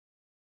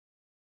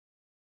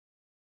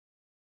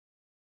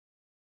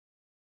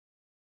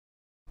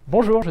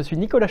Bonjour, je suis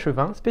Nicolas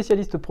Chevin,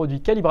 spécialiste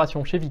produit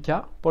calibration chez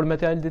WIKA pour le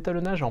matériel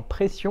d'étalonnage en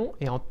pression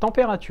et en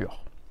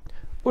température.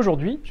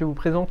 Aujourd'hui, je vous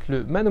présente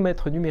le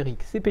manomètre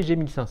numérique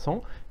CPG1500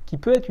 qui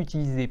peut être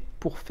utilisé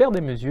pour faire des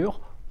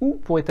mesures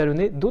ou pour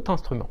étalonner d'autres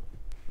instruments.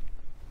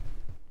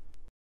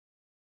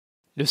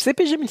 Le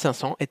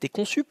CPG1500 était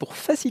conçu pour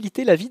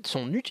faciliter la vie de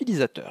son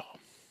utilisateur.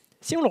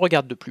 Si on le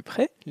regarde de plus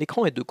près,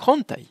 l'écran est de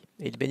grande taille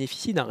et il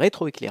bénéficie d'un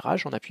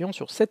rétroéclairage en appuyant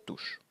sur cette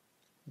touche.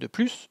 De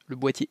plus, le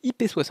boîtier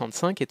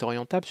IP65 est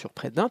orientable sur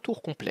près d'un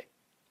tour complet.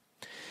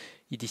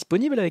 Il est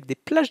disponible avec des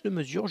plages de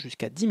mesure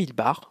jusqu'à 10 000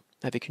 bars,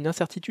 avec une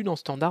incertitude en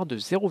standard de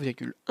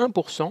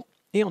 0,1%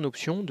 et en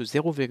option de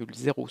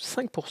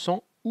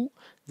 0,05% ou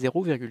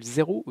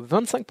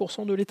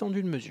 0,025% de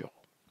l'étendue de mesure.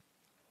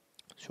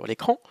 Sur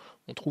l'écran,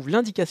 on trouve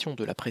l'indication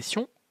de la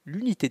pression,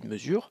 l'unité de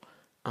mesure,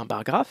 un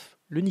bar graphe,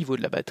 le niveau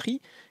de la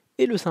batterie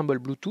et le symbole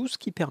Bluetooth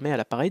qui permet à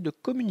l'appareil de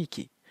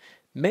communiquer.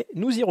 Mais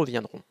nous y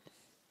reviendrons.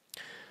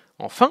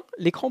 Enfin,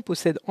 l'écran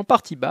possède en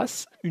partie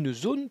basse une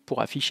zone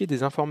pour afficher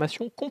des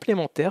informations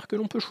complémentaires que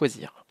l'on peut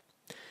choisir.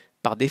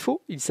 Par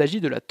défaut, il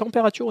s'agit de la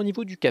température au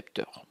niveau du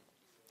capteur.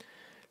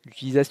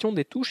 L'utilisation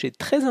des touches est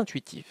très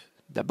intuitive.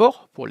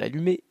 D'abord, pour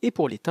l'allumer et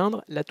pour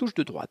l'éteindre, la touche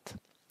de droite.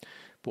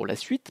 Pour la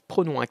suite,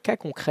 prenons un cas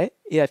concret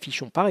et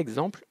affichons par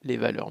exemple les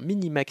valeurs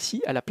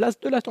mini-maxi à la place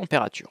de la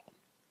température.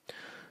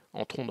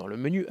 Entrons dans le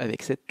menu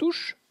avec cette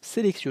touche,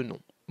 sélectionnons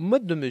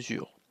mode de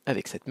mesure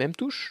avec cette même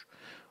touche,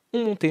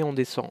 on monte et on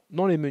descend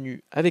dans les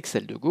menus avec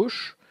celle de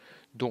gauche,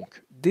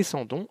 donc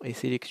descendons et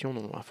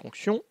sélectionnons la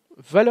fonction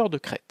valeur de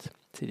crête.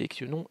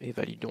 Sélectionnons et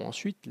validons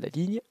ensuite la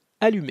ligne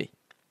allumée.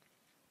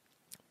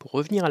 Pour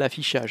revenir à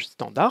l'affichage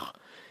standard,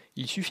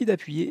 il suffit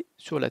d'appuyer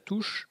sur la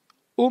touche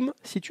Home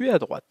située à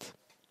droite.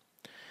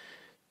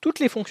 Toutes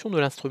les fonctions de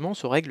l'instrument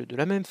se règlent de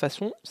la même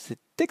façon, c'est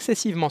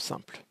excessivement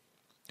simple.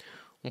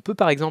 On peut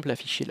par exemple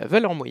afficher la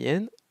valeur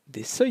moyenne,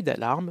 des seuils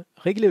d'alarme,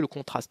 régler le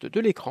contraste de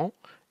l'écran,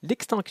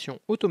 l'extinction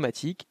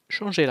automatique,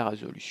 changer la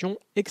résolution,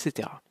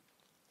 etc.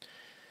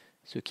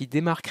 Ce qui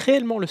démarque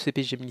réellement le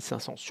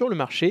CPG1500 sur le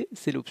marché,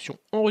 c'est l'option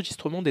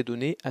enregistrement des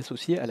données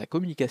associées à la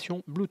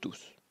communication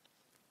Bluetooth.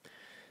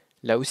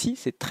 Là aussi,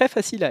 c'est très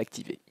facile à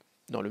activer.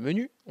 Dans le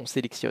menu, on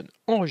sélectionne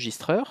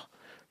Enregistreur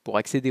pour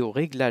accéder au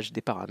réglage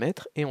des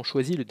paramètres et on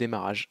choisit le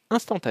démarrage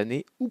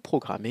instantané ou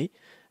programmé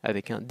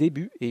avec un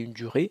début et une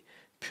durée,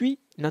 puis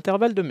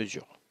l'intervalle de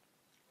mesure.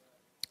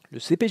 Le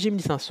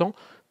CPG1500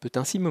 peut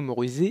ainsi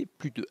mémoriser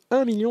plus de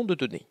 1 million de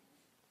données.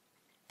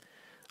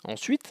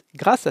 Ensuite,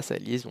 grâce à sa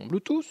liaison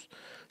Bluetooth,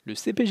 le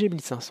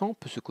CPG1500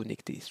 peut se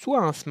connecter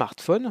soit à un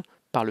smartphone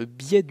par le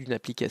biais d'une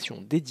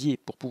application dédiée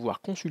pour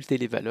pouvoir consulter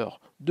les valeurs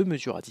de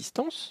mesure à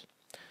distance,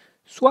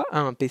 soit à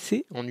un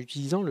PC en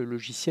utilisant le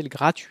logiciel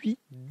gratuit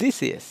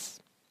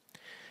DCS.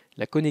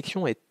 La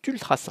connexion est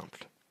ultra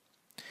simple.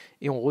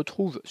 Et on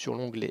retrouve sur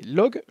l'onglet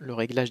Log le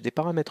réglage des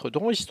paramètres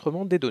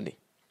d'enregistrement des données.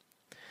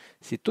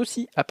 C'est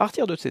aussi à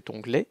partir de cet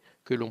onglet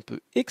que l'on peut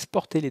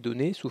exporter les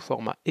données sous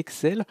format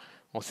Excel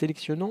en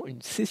sélectionnant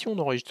une session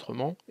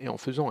d'enregistrement et en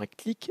faisant un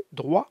clic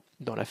droit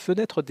dans la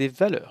fenêtre des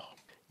valeurs.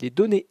 Les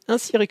données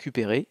ainsi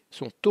récupérées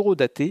sont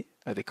horodatées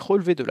avec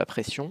relevé de la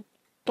pression,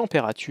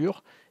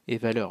 température et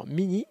valeurs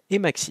mini et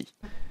maxi.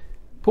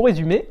 Pour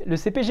résumer, le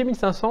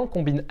CPG1500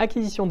 combine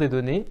acquisition des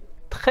données,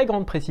 très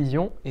grande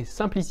précision et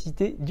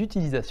simplicité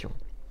d'utilisation.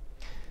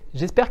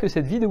 J'espère que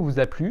cette vidéo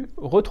vous a plu.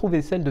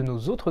 Retrouvez celle de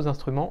nos autres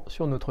instruments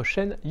sur notre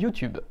chaîne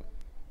YouTube.